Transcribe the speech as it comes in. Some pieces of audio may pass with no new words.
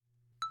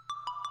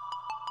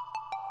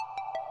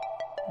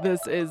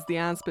This is the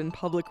Aspen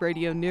Public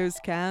Radio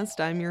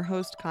newscast. I'm your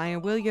host, Kaya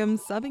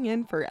Williams, subbing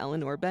in for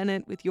Eleanor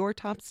Bennett with your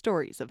top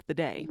stories of the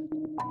day.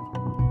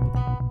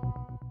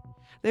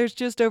 There's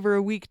just over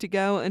a week to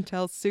go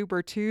until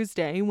Super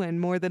Tuesday, when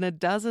more than a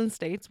dozen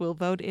states will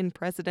vote in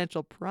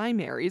presidential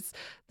primaries.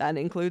 That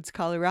includes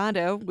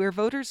Colorado, where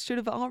voters should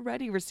have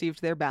already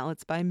received their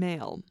ballots by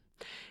mail.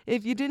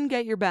 If you didn't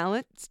get your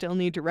ballot, still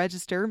need to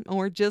register,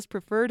 or just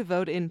prefer to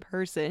vote in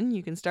person,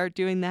 you can start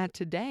doing that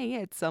today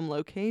at some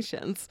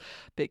locations.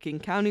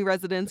 Pickens County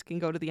residents can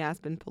go to the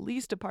Aspen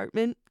Police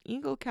Department.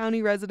 Eagle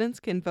County residents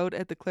can vote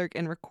at the Clerk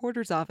and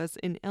Recorder's Office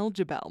in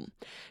Elgibel.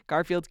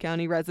 Garfield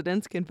County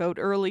residents can vote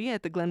early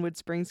at the Glenwood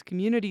Springs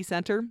Community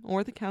Center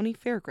or the County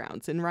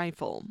Fairgrounds in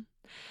Rifle.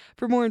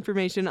 For more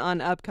information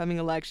on upcoming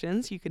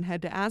elections, you can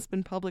head to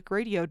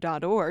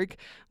aspenpublicradio.org.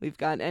 We've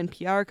got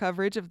NPR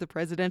coverage of the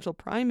presidential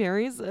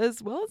primaries,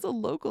 as well as a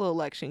local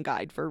election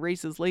guide for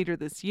races later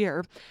this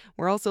year.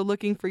 We're also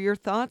looking for your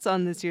thoughts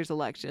on this year's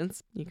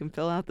elections. You can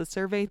fill out the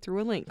survey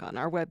through a link on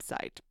our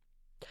website.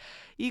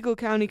 Eagle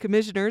County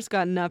Commissioners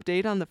got an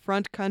update on the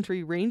Front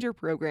Country Ranger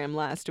program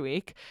last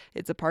week.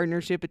 It's a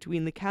partnership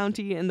between the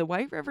county and the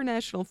White River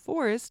National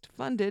Forest,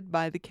 funded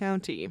by the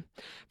county.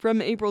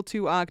 From April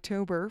to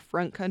October,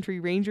 Front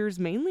Country Rangers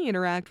mainly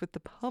interact with the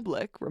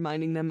public,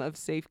 reminding them of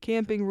safe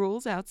camping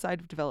rules outside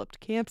of developed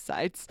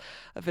campsites.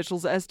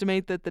 Officials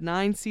estimate that the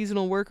 9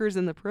 seasonal workers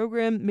in the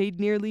program made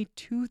nearly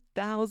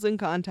 2,000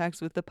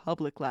 contacts with the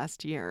public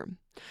last year.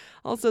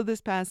 Also, this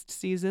past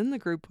season, the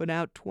group put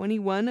out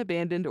 21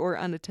 abandoned or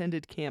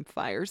unattended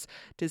campfires,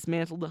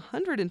 dismantled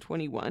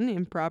 121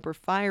 improper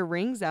fire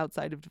rings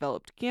outside of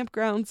developed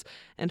campgrounds,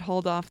 and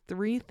hauled off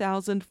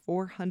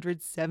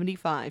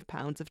 3,475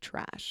 pounds of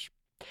trash.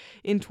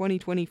 In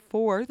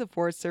 2024, the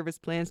Forest Service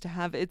plans to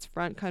have its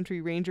Front Country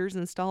Rangers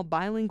install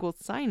bilingual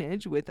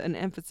signage with an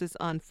emphasis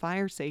on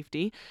fire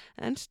safety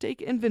and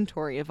take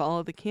inventory of all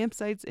of the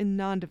campsites in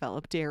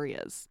non-developed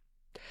areas.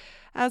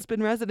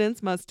 Aspen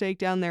residents must take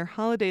down their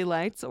holiday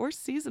lights or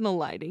seasonal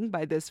lighting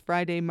by this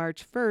Friday,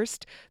 March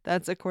 1st.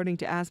 That's according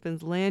to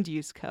Aspen's land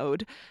use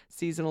code.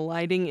 Seasonal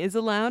lighting is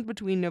allowed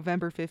between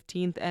November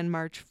 15th and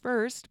March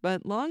 1st,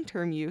 but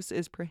long-term use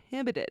is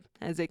prohibited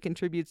as it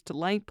contributes to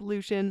light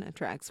pollution,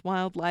 attracts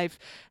wildlife,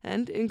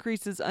 and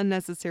increases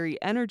unnecessary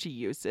energy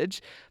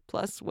usage.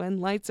 Plus, when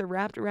lights are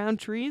wrapped around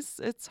trees,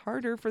 it's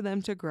harder for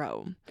them to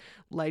grow.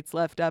 Lights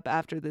left up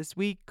after this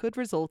week could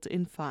result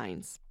in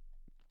fines.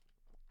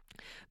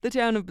 The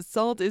town of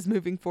Basalt is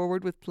moving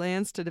forward with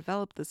plans to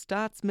develop the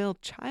Stott's Mill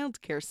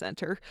Child Care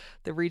Center.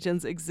 The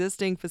region's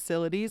existing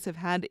facilities have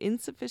had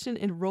insufficient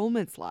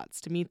enrollment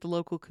slots to meet the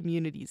local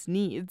community's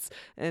needs,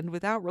 and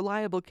without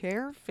reliable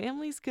care,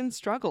 families can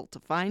struggle to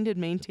find and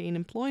maintain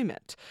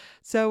employment.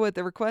 So, at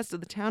the request of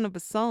the town of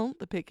Basalt,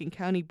 the Pickens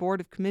County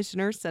Board of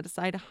Commissioners set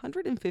aside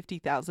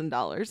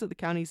 $150,000 of the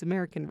county's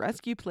American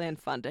Rescue Plan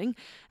funding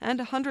and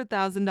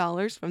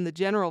 $100,000 from the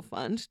general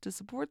fund to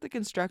support the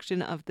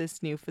construction of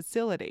this new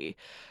facility.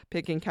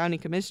 Pickens County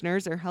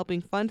Commissioners are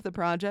helping fund the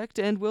project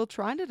and will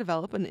try to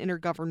develop an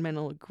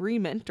intergovernmental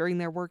agreement during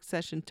their work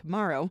session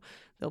tomorrow.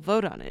 They'll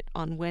vote on it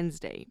on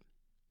Wednesday.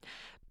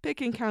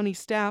 Pickens County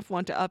staff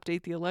want to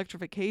update the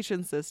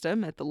electrification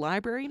system at the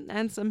library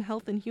and some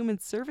health and human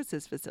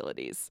services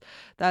facilities.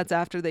 That's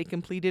after they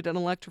completed an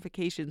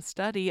electrification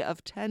study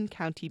of 10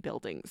 county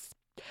buildings.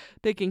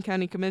 Pickens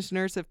County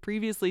Commissioners have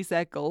previously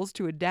set goals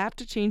to adapt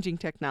to changing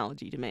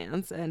technology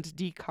demands and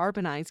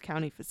decarbonize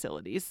county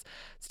facilities.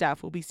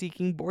 Staff will be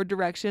seeking board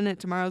direction at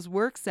tomorrow's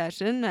work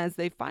session as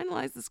they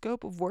finalize the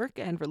scope of work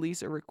and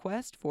release a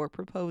request for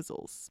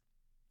proposals.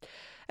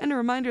 And a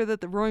reminder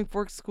that the Roaring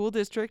Forks School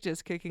District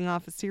is kicking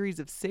off a series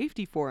of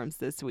safety forums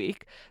this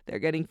week. They're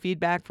getting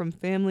feedback from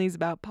families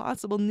about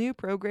possible new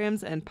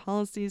programs and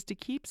policies to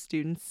keep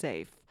students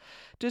safe.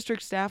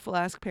 District staff will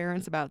ask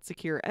parents about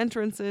secure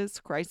entrances,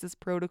 crisis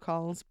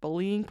protocols,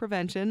 bullying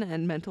prevention,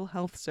 and mental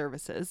health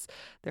services.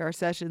 There are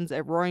sessions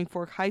at Roaring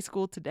Fork High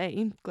School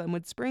today,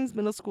 Glenwood Springs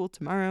Middle School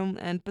tomorrow,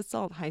 and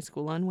Basalt High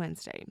School on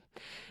Wednesday.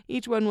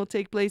 Each one will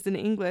take place in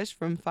English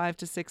from 5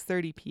 to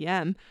 6:30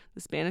 p.m.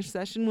 The Spanish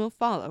session will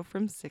follow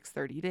from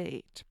 6:30 to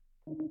 8.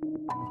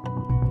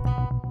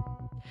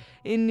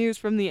 In news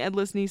from the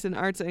Edlis Neeson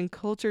Arts and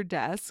Culture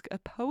Desk, a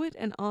poet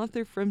and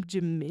author from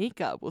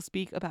Jamaica will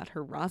speak about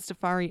her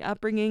Rastafari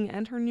upbringing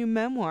and her new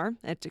memoir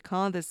at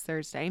Dakar this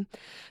Thursday.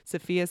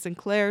 Sophia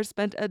Sinclair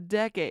spent a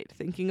decade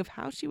thinking of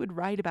how she would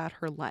write about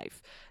her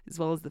life, as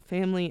well as the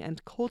family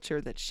and culture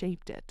that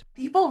shaped it.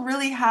 People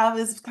really have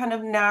this kind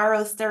of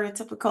narrow,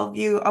 stereotypical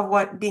view of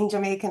what being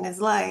Jamaican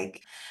is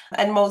like.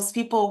 And most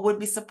people would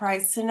be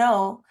surprised to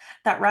know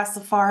that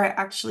Rastafari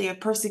actually a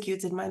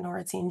persecuted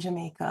minority in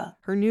Jamaica.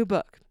 Her new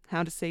book,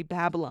 How to Say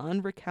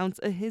Babylon recounts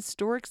a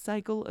historic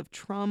cycle of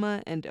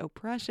trauma and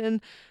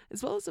oppression,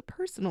 as well as a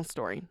personal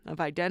story of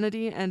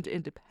identity and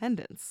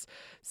independence.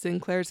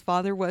 Sinclair's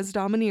father was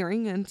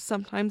domineering and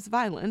sometimes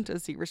violent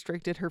as he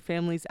restricted her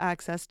family's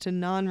access to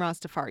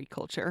non-Rastafari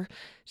culture.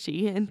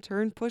 She, in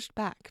turn, pushed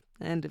back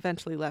and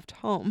eventually left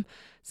home.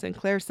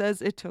 Sinclair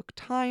says it took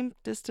time,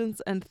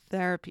 distance, and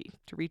therapy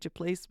to reach a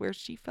place where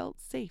she felt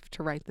safe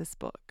to write this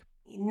book.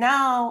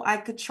 Now I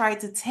could try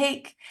to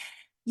take,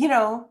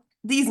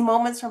 these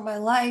moments from my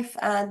life,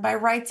 and by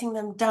writing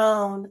them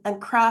down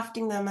and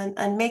crafting them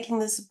and making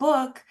this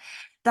book,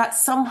 that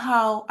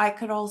somehow I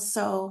could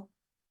also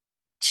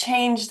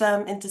change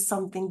them into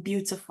something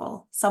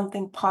beautiful,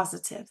 something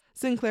positive.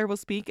 Sinclair will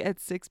speak at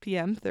 6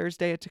 p.m.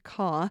 Thursday at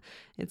Takaw.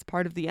 It's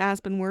part of the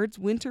Aspen Words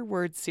Winter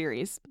Words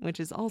series, which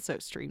is also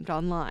streamed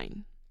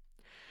online.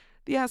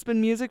 The Aspen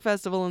Music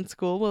Festival and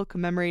School will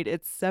commemorate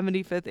its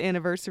 75th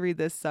anniversary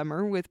this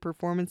summer with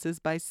performances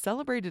by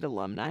celebrated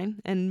alumni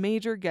and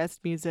major guest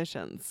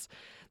musicians.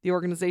 The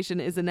organization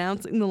is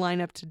announcing the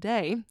lineup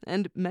today,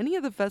 and many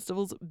of the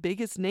festival's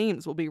biggest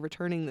names will be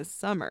returning this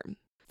summer.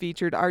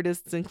 Featured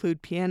artists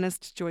include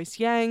pianist Joyce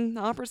Yang,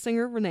 opera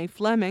singer Renee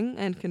Fleming,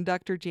 and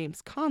conductor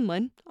James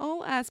Conlon,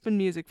 all Aspen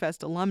Music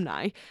Fest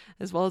alumni,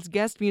 as well as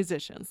guest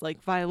musicians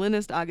like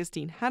violinist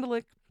Augustine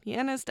Hadalick,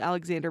 pianist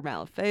Alexander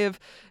Malafeev,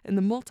 and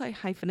the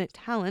multi-hyphenate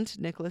talent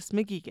Nicholas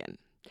McGeegan.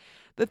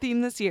 The theme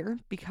this year,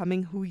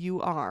 Becoming Who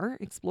You Are,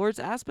 explores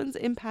Aspen's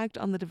impact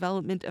on the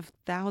development of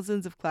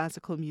thousands of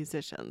classical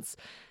musicians.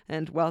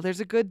 And while there's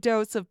a good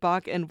dose of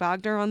Bach and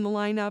Wagner on the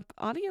lineup,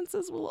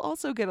 audiences will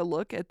also get a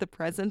look at the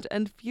present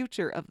and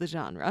future of the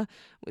genre,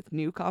 with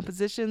new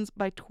compositions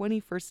by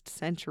 21st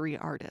century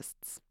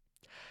artists.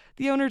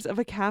 The owners of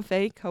a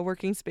cafe,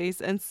 co-working space,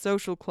 and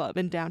social club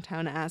in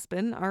downtown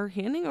Aspen are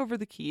handing over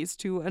the keys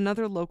to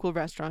another local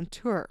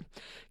restaurateur.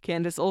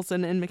 Candace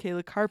Olson and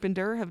Michaela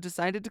Carpenter have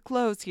decided to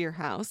close Here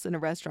House in a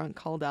restaurant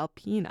called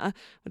Alpina,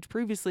 which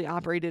previously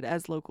operated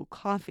as local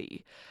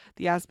coffee.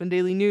 The Aspen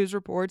Daily News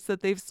reports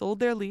that they've sold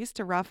their lease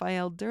to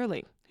Raphael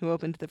Durley, who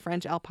opened the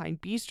French Alpine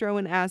Bistro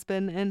in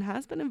Aspen and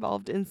has been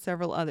involved in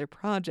several other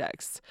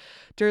projects.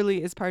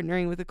 Durley is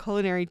partnering with a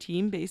culinary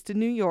team based in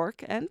New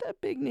York and a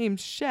big-name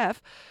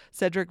chef,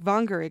 Cedric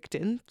Van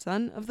Gerichten,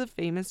 son of the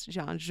famous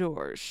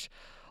Jean-Georges.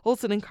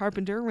 Olson and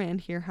Carpenter ran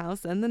Here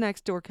House and the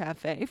Next Door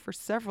Cafe for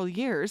several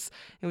years.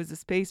 It was a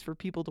space for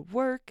people to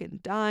work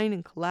and dine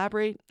and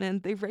collaborate,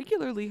 and they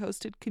regularly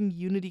hosted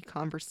community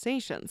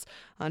conversations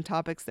on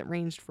topics that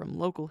ranged from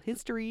local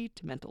history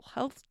to mental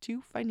health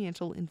to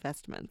financial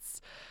investments.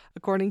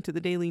 According to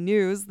the Daily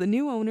News, the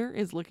new owner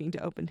is looking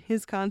to open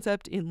his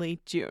concept in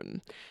late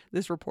June.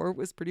 This report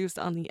was produced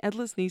on the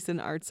Edlis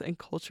Neeson Arts and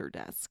Culture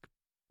Desk.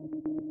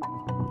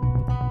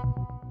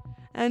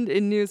 And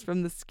in news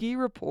from the Ski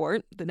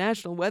Report, the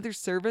National Weather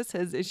Service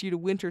has issued a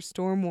winter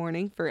storm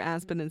warning for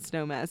Aspen and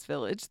Snowmass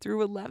Village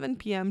through 11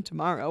 p.m.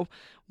 tomorrow.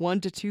 1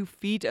 to 2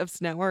 feet of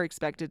snow are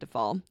expected to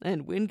fall,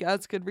 and wind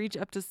gusts could reach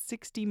up to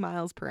 60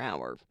 miles per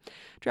hour.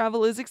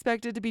 Travel is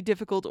expected to be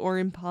difficult or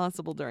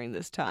impossible during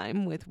this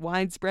time, with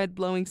widespread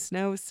blowing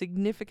snow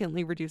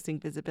significantly reducing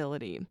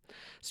visibility.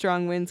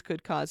 Strong winds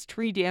could cause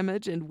tree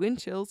damage, and wind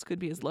chills could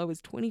be as low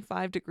as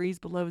 25 degrees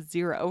below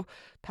zero.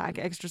 Pack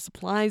extra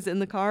supplies in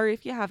the car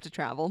if you have to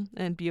travel,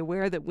 and be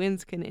aware that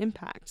winds can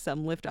impact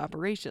some lift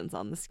operations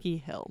on the ski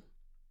hill.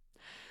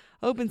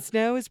 Open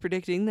Snow is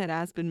predicting that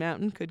Aspen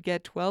Mountain could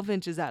get 12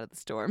 inches out of the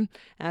storm.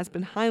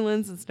 Aspen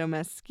Highlands and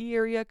Snowmass Ski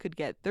Area could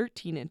get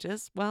 13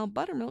 inches, while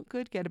Buttermilk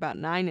could get about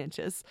 9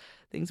 inches.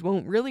 Things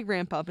won't really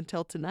ramp up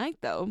until tonight,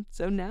 though,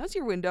 so now's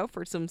your window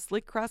for some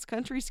slick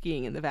cross-country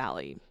skiing in the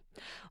valley.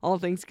 All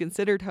things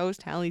considered,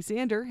 host Hallie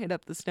Sander hit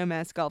up the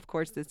Snowmass golf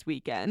course this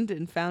weekend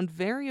and found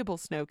variable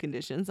snow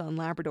conditions on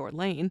Labrador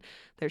Lane.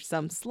 There's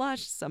some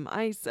slush, some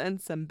ice,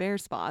 and some bare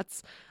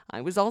spots.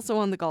 I was also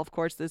on the golf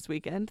course this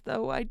weekend,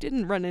 though I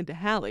didn't run into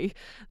Hallie.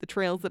 The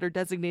trails that are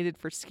designated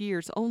for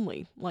skiers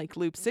only, like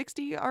Loop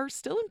 60, are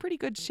still in pretty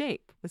good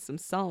shape, with some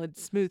solid,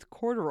 smooth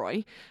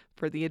corduroy.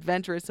 For the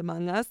adventurous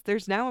among us,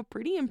 there's now a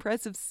pretty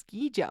impressive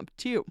ski jump,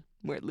 too,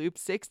 where Loop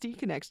 60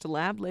 connects to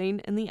Lab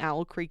Lane and the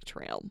Owl Creek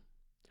Trail.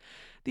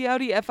 The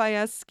Audi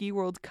FIS Ski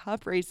World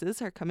Cup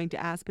races are coming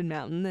to Aspen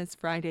Mountain this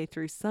Friday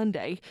through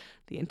Sunday.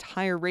 The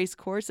entire race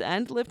course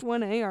and Lift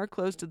 1A are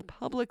closed to the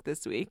public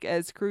this week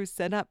as crews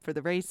set up for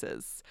the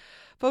races.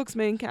 Folks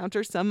may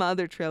encounter some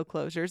other trail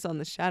closures on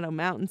the Shadow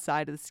Mountain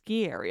side of the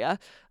ski area.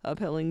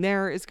 Uphilling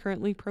there is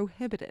currently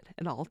prohibited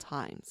at all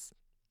times.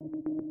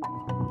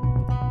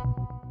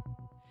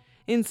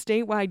 In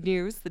statewide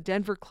news, the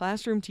Denver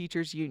Classroom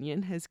Teachers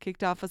Union has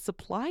kicked off a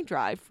supply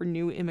drive for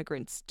new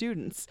immigrant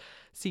students.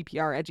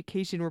 CPR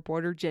education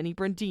reporter Jenny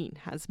Brundin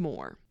has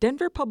more.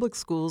 Denver Public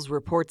Schools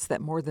reports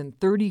that more than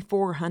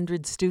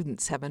 3,400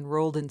 students have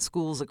enrolled in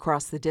schools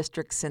across the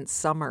district since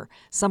summer.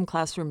 Some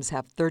classrooms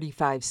have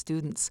 35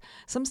 students.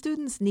 Some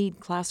students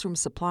need classroom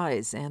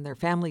supplies, and their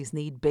families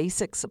need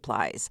basic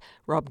supplies.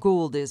 Rob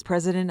Gould is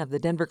president of the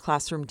Denver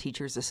Classroom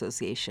Teachers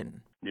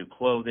Association. New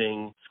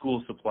clothing,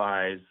 school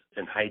supplies,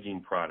 and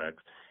hygiene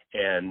products.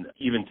 and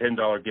even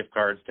 $10 gift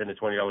cards, $10 to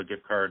 $20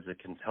 gift cards that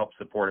can help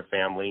support a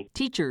family.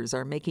 Teachers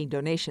are making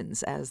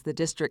donations as the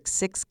district's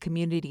 6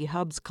 community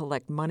hubs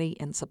collect money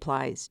and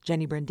supplies.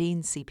 Jenny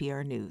Brandine,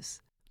 CPR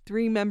News.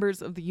 3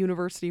 members of the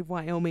University of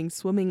Wyoming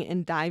swimming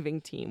and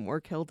diving team were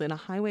killed in a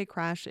highway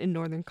crash in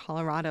northern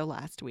Colorado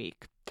last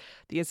week.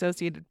 The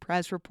Associated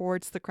Press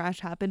reports the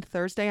crash happened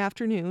Thursday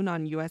afternoon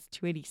on US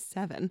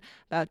 287,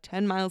 about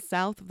 10 miles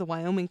south of the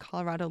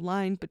Wyoming-Colorado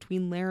line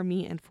between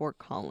Laramie and Fort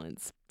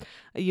Collins.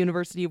 A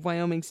University of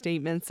Wyoming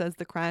statement says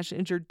the crash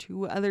injured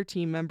 2 other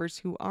team members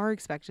who are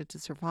expected to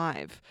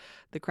survive.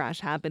 The crash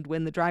happened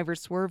when the driver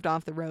swerved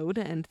off the road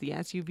and the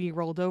SUV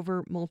rolled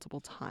over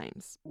multiple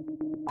times.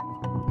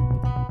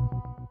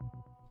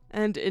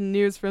 And in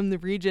news from the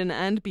region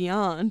and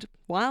beyond,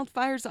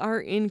 wildfires are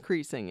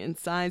increasing in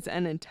size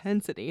and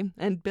intensity,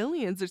 and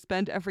billions are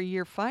spent every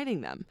year fighting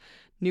them.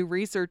 New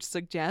research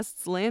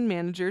suggests land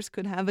managers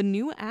could have a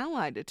new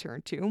ally to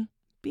turn to: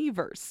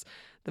 beavers.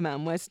 The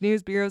Mountain West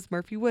News Bureau's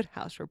Murphy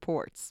Woodhouse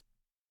reports.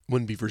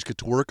 When beavers get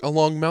to work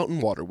along mountain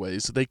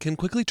waterways, they can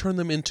quickly turn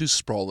them into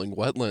sprawling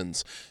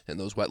wetlands. And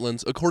those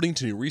wetlands, according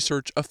to new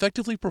research,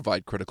 effectively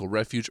provide critical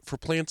refuge for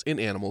plants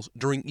and animals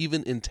during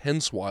even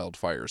intense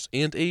wildfires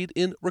and aid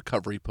in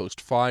recovery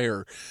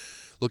post-fire.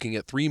 Looking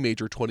at 3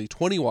 major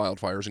 2020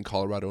 wildfires in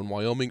Colorado and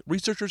Wyoming,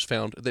 researchers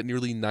found that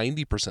nearly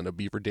 90% of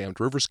beaver-dammed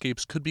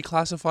riverscapes could be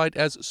classified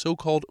as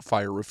so-called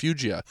fire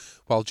refugia,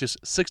 while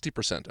just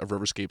 60% of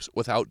riverscapes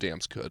without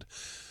dams could.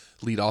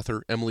 Lead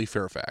author Emily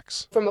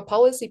Fairfax. From a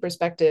policy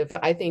perspective,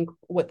 I think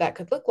what that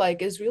could look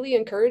like is really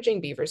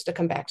encouraging beavers to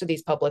come back to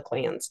these public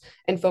lands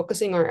and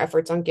focusing our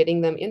efforts on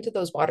getting them into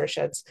those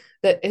watersheds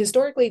that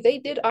historically they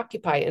did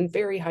occupy in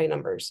very high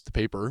numbers. The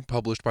paper,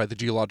 published by the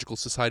Geological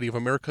Society of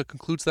America,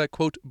 concludes that,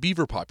 quote,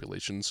 beaver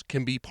populations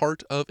can be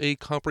part of a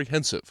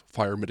comprehensive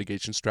fire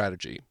mitigation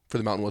strategy. For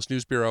the Mountain West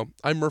News Bureau,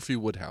 I'm Murphy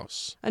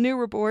Woodhouse. A new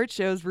report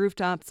shows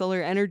rooftop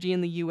solar energy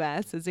in the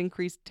U.S. has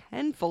increased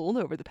tenfold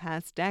over the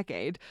past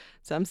decade.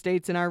 Some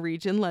states in our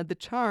region led the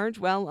charge,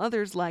 while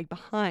others lag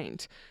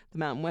behind. The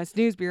Mountain West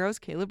News Bureau's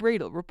Caleb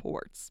Radel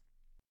reports.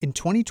 In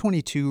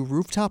 2022,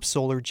 rooftop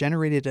solar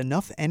generated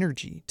enough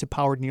energy to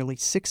power nearly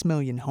 6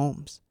 million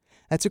homes.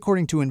 That's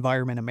according to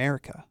Environment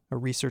America, a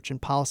research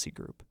and policy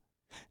group.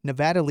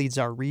 Nevada leads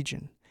our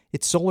region.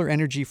 Its solar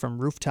energy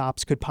from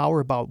rooftops could power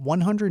about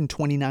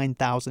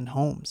 129,000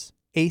 homes,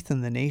 8th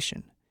in the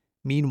nation.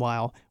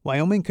 Meanwhile,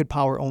 Wyoming could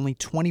power only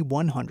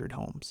 2,100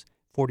 homes,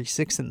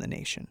 46th in the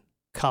nation.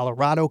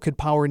 Colorado could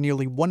power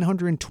nearly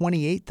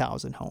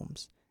 128,000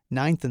 homes,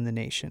 9th in the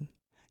nation.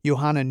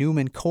 Johanna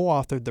Newman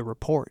co-authored the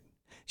report.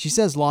 She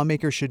says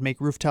lawmakers should make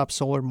rooftop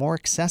solar more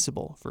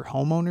accessible for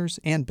homeowners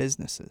and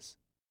businesses.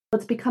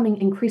 It's becoming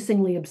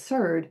increasingly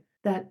absurd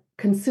that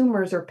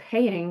consumers are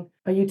paying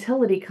a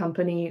utility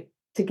company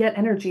to get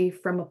energy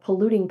from a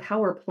polluting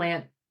power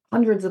plant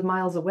hundreds of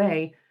miles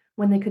away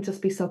when they could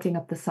just be soaking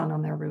up the sun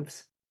on their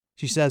roofs.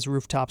 She says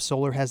rooftop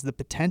solar has the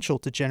potential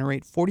to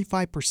generate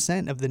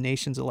 45% of the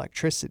nation's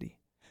electricity,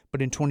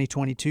 but in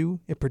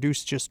 2022, it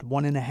produced just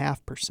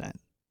 1.5%.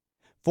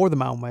 For the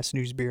Mountain West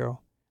News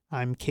Bureau,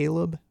 I'm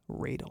Caleb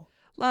Radel.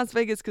 Las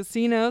Vegas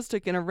casinos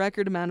took in a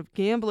record amount of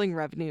gambling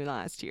revenue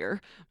last year.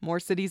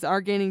 More cities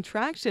are gaining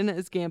traction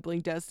as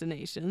gambling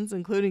destinations,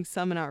 including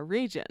some in our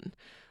region.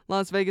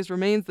 Las Vegas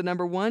remains the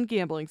 #1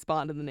 gambling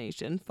spot in the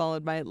nation,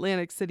 followed by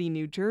Atlantic City,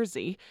 New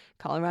Jersey.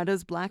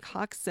 Colorado's Black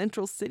Hawk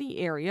Central City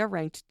area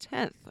ranked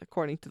 10th,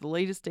 according to the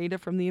latest data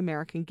from the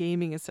American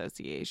Gaming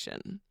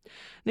Association.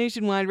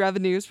 Nationwide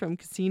revenues from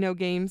casino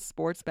games,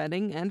 sports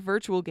betting, and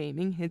virtual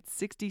gaming hit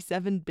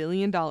 $67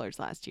 billion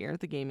last year,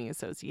 the Gaming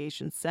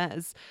Association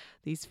says.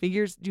 These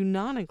figures do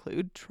not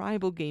include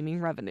tribal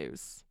gaming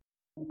revenues.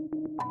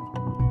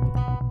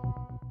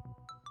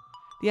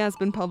 The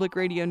Aspen Public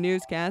Radio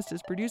newscast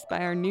is produced by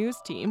our news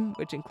team,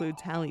 which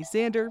includes Hallie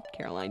Zander,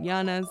 Caroline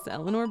Yanez,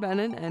 Eleanor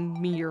Bennett, and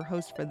me, your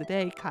host for the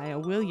day, Kaya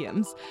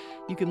Williams.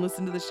 You can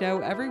listen to the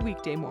show every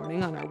weekday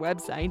morning on our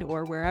website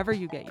or wherever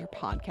you get your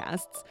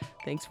podcasts.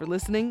 Thanks for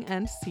listening,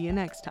 and see you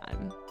next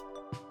time.